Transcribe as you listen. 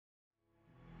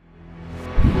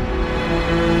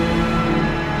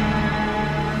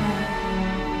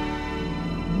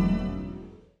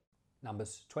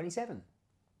Numbers 27.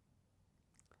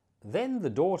 Then the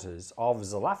daughters of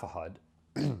Zelophehad,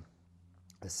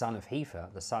 the son of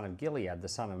Hepher, the son of Gilead, the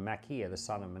son of Machir, the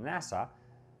son of Manasseh,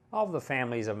 of the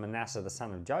families of Manasseh, the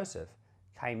son of Joseph,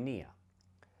 came near.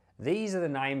 These are the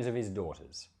names of his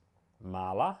daughters: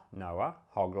 Mahlah, Noah,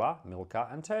 Hoglah, Milcah,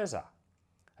 and Tirzah.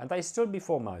 And they stood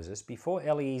before Moses, before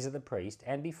Eleazar the priest,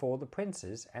 and before the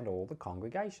princes and all the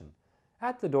congregation,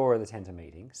 at the door of the tent of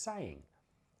meeting, saying,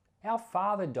 Our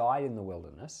father died in the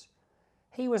wilderness.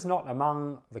 He was not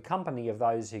among the company of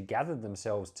those who gathered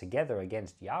themselves together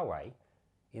against Yahweh,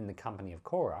 in the company of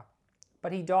Korah,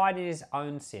 but he died in his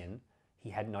own sin.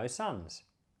 He had no sons.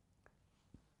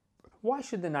 Why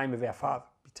should the name of our father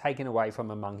be taken away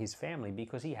from among his family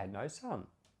because he had no son?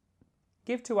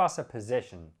 Give to us a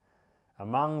possession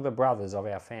among the brothers of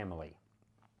our family.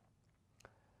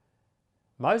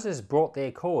 Moses brought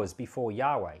their cause before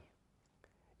Yahweh.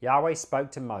 Yahweh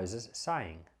spoke to Moses,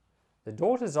 saying, The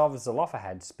daughters of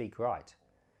Zelophehad speak right.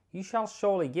 You shall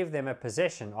surely give them a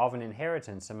possession of an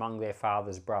inheritance among their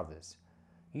father's brothers.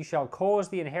 You shall cause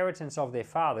the inheritance of their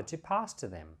father to pass to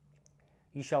them.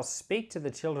 You shall speak to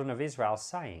the children of Israel,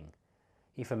 saying,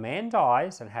 If a man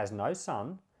dies and has no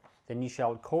son, then you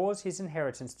shall cause his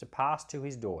inheritance to pass to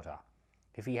his daughter.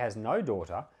 If he has no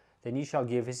daughter, then you shall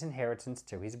give his inheritance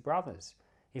to his brothers.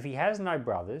 If he has no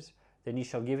brothers, then you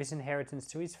shall give his inheritance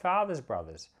to his father's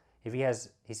brothers.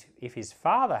 If his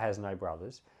father has no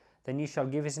brothers, then you shall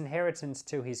give his inheritance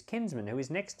to his kinsman who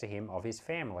is next to him of his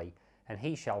family, and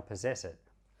he shall possess it.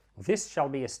 This shall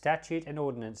be a statute and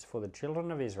ordinance for the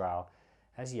children of Israel,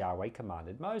 as Yahweh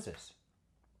commanded Moses.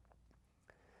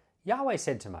 Yahweh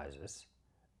said to Moses,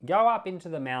 Go up into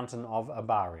the mountain of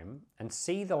Abarim, and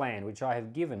see the land which I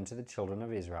have given to the children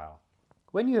of Israel.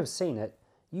 When you have seen it,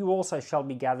 you also shall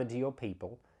be gathered to your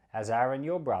people, as Aaron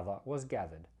your brother was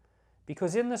gathered.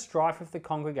 Because in the strife of the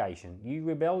congregation you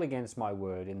rebelled against my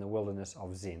word in the wilderness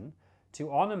of Zin,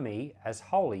 to honour me as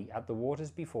holy at the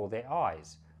waters before their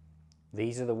eyes.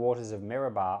 These are the waters of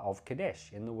Meribah of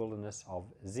Kadesh in the wilderness of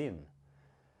Zin.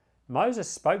 Moses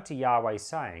spoke to Yahweh,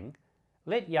 saying,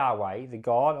 Let Yahweh, the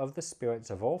God of the spirits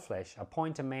of all flesh,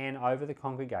 appoint a man over the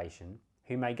congregation,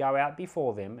 who may go out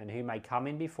before them, and who may come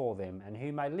in before them, and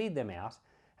who may lead them out,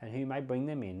 and who may bring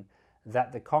them in,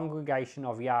 that the congregation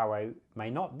of Yahweh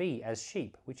may not be as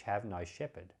sheep which have no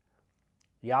shepherd.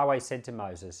 Yahweh said to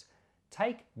Moses,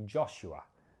 Take Joshua,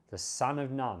 the son of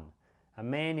Nun, a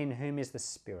man in whom is the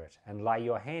Spirit, and lay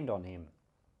your hand on him.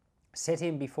 Set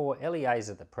him before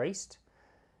Eleazar the priest,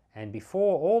 and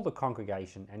before all the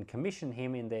congregation, and commission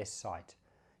him in their sight.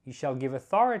 You shall give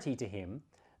authority to him,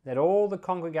 that all the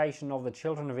congregation of the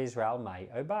children of Israel may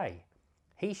obey.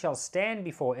 He shall stand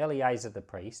before Eleazar the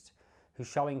priest, who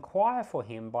shall inquire for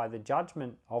him by the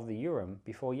judgment of the Urim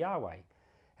before Yahweh.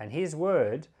 And his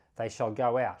word they shall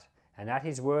go out, and at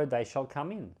his word they shall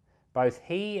come in, both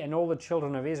he and all the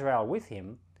children of Israel with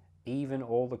him, even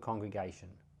all the congregation.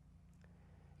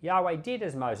 Yahweh did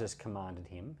as Moses commanded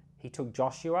him. He took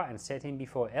Joshua and set him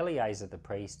before Eleazar the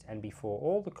priest and before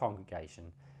all the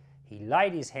congregation. He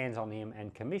laid his hands on him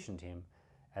and commissioned him,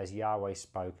 as Yahweh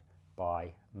spoke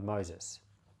by Moses.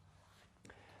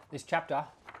 This chapter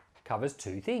covers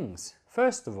two things.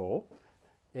 First of all,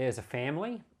 there's a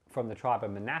family from the tribe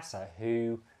of Manasseh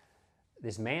who,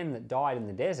 this man that died in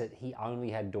the desert, he only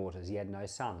had daughters, he had no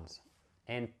sons.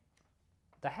 And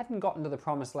they hadn't gotten to the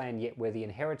promised land yet where the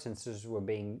inheritances were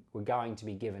going to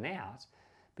be given out.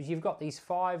 But you've got these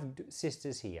 5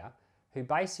 sisters here who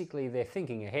basically they're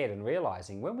thinking ahead and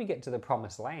realizing when we get to the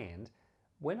promised land,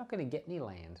 we're not going to get any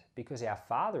land because our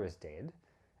father is dead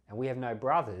and we have no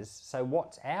brothers. So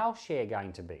what's our share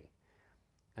going to be?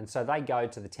 And so they go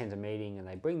to the tent of meeting and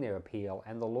they bring their appeal,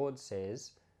 and the Lord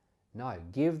says, no,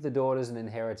 give the daughters an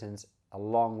inheritance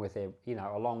along with their,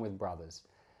 along with brothers.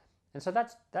 And so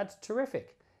that's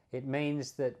terrific. It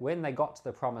means that when they got to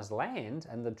the promised land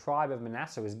and the tribe of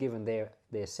Manasseh was given their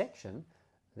section,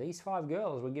 these 5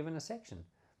 girls were given a section.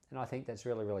 And I think that's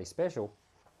really, really special.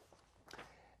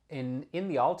 In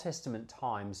the Old Testament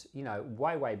times,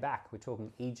 way back, we're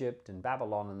talking Egypt and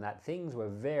Babylon and that, things were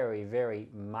very, very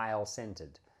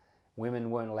male-centered.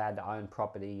 Women weren't allowed to own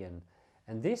property,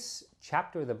 and this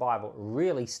chapter of the Bible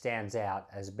really stands out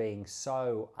as being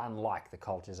so unlike the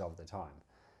cultures of the time.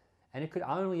 And it could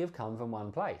only have come from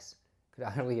one place. It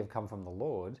could only have come from the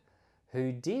Lord,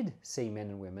 who did see men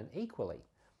and women equally.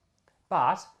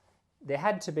 But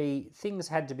things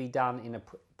had to be done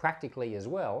practically as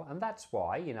well, and that's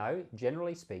why,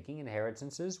 generally speaking,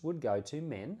 inheritances would go to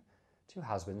men, to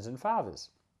husbands and fathers.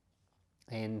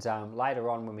 And later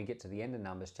on, when we get to the end of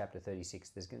Numbers chapter 36,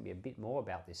 there's going to be a bit more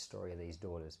about this story of these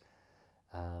daughters.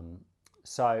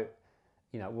 So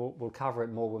we'll cover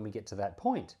it more when we get to that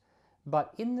point.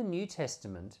 But in the New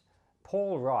Testament,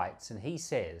 Paul writes and he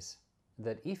says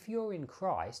that if you're in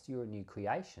Christ, you're a new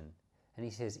creation. And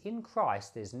he says, in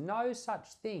Christ, there's no such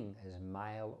thing as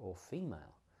male or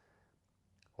female.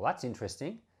 Well, that's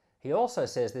interesting. He also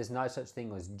says there's no such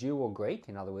thing as Jew or Greek,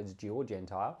 in other words, Jew or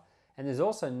Gentile. And there's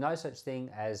also no such thing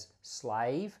as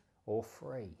slave or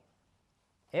free.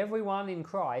 Everyone in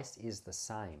Christ is the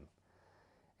same.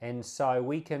 And so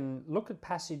we can look at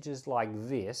passages like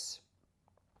this,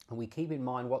 and we keep in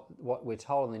mind what we're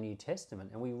told in the New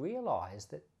Testament, and we realize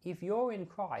that if you're in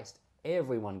Christ,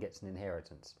 everyone gets an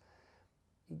inheritance.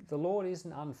 The Lord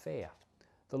isn't unfair.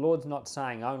 The Lord's not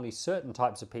saying only certain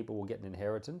types of people will get an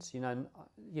inheritance. He's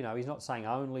not saying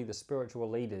only the spiritual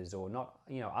leaders, or not,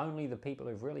 only the people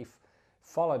who've really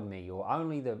followed me, or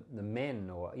only the men,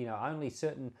 or, only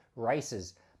certain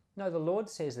races. No, the Lord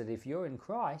says that if you're in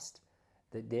Christ,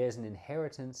 that there's an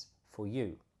inheritance for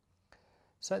you.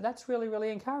 So that's really, really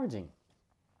encouraging.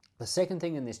 The second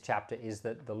thing in this chapter is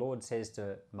that the Lord says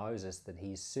to Moses that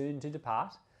he's soon to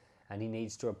depart and he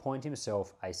needs to appoint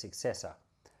himself a successor.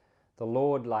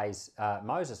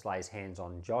 Moses lays hands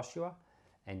on Joshua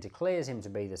and declares him to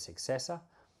be the successor.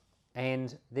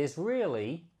 And there's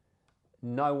really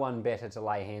no one better to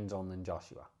lay hands on than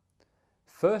Joshua.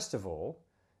 First of all,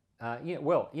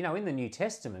 in the New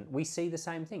Testament, we see the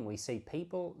same thing. We see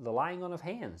people, the laying on of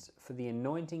hands for the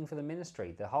anointing for the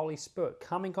ministry, the Holy Spirit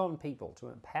coming on people to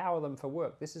empower them for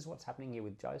work. This is what's happening here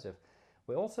with Joseph.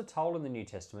 We're also told in the New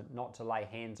Testament not to lay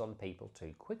hands on people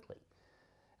too quickly.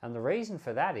 And the reason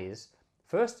for that is,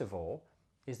 first of all,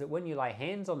 is that when you lay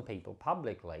hands on people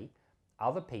publicly,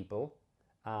 other people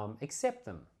accept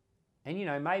them.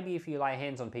 And, maybe if you lay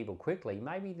hands on people quickly,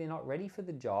 maybe they're not ready for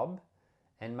the job,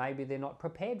 and maybe they're not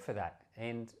prepared for that.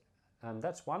 And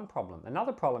that's one problem.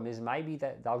 Another problem is maybe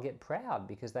that they'll get proud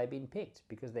because they've been picked,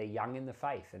 because they're young in the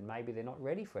faith, and maybe they're not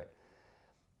ready for it.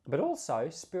 But also,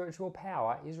 spiritual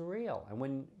power is real. And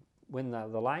when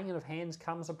the laying of hands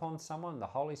comes upon someone, the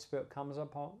Holy Spirit comes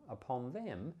upon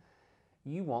them,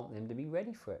 you want them to be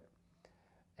ready for it.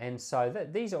 And so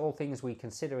these are all things we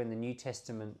consider in the New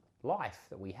Testament life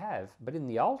that we have. But in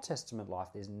the Old Testament life,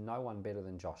 there's no one better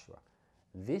than Joshua.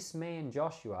 This man,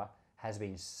 Joshua, has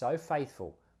been so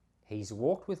faithful. He's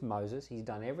walked with Moses. He's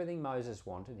done everything Moses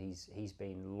wanted. He's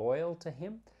been loyal to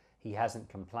him. He hasn't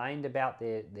complained about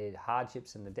their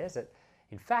hardships in the desert.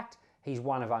 In fact, he's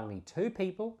one of only 2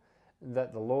 people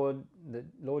that the Lord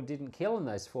didn't kill in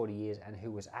those 40 years, and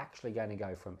who was actually going to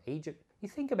go from Egypt. You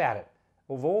think about it.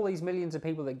 Of all these millions of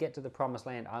people that get to the promised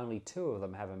land, only 2 of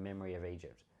them have a memory of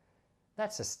Egypt.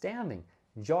 That's astounding.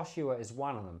 Joshua is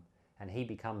one of them, and he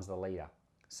becomes the leader.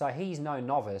 So he's no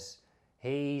novice.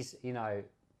 He's a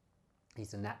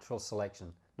natural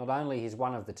selection. Not only he's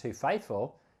one of the 2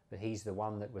 faithful, but he's the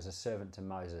one that was a servant to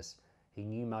Moses. He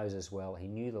knew Moses well. He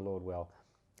knew the Lord well.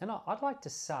 And I'd like to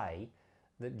say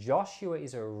that Joshua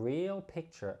is a real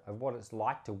picture of what it's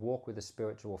like to walk with a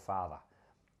spiritual father.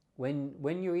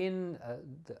 When you're in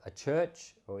a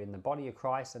church or in the body of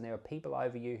Christ, and there are people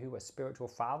over you who are spiritual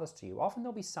fathers to you, often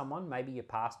there'll be someone, maybe your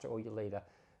pastor or your leader,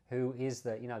 who is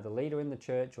the leader in the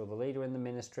church or the leader in the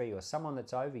ministry, or someone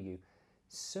that's over you.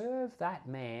 Serve that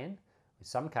man. In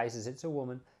some cases it's a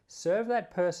woman. Serve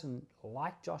that person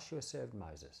like Joshua served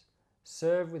Moses.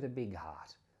 Serve with a big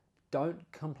heart.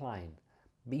 Don't complain.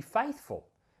 Be faithful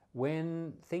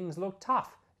when things look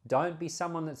tough. Don't be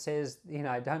someone that says,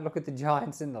 don't look at the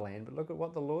giants in the land, but look at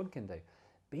what the Lord can do.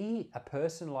 Be a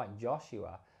person like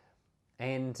Joshua,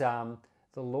 and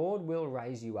the Lord will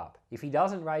raise you up. If he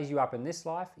doesn't raise you up in this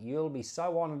life, you'll be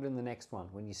so honored in the next one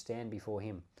when you stand before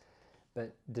him.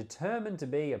 But determined to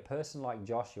be a person like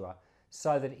Joshua,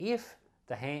 so that if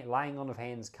the laying on of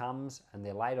hands comes and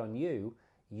they're laid on you,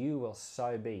 you will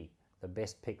so be the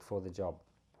best pick for the job.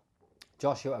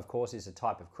 Joshua, of course, is a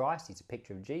type of Christ. He's a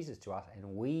picture of Jesus to us, and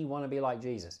we want to be like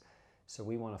Jesus. So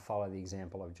we want to follow the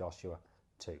example of Joshua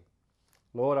too.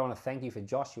 Lord, I want to thank you for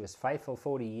Joshua's faithful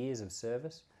 40 years of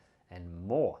service and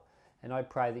more. And I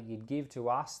pray that you'd give to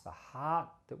us the heart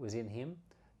that was in him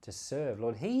to serve.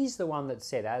 Lord, he's the one that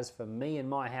said, as for me and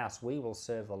my house, we will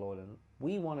serve the Lord. And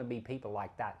we want to be people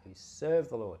like that, who serve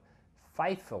the Lord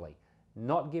faithfully,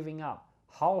 not giving up,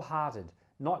 wholehearted,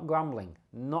 not grumbling,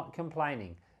 not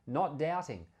complaining, not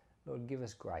doubting. Lord, give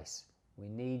us grace. We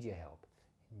need your help.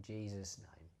 In Jesus'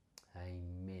 name,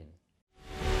 amen.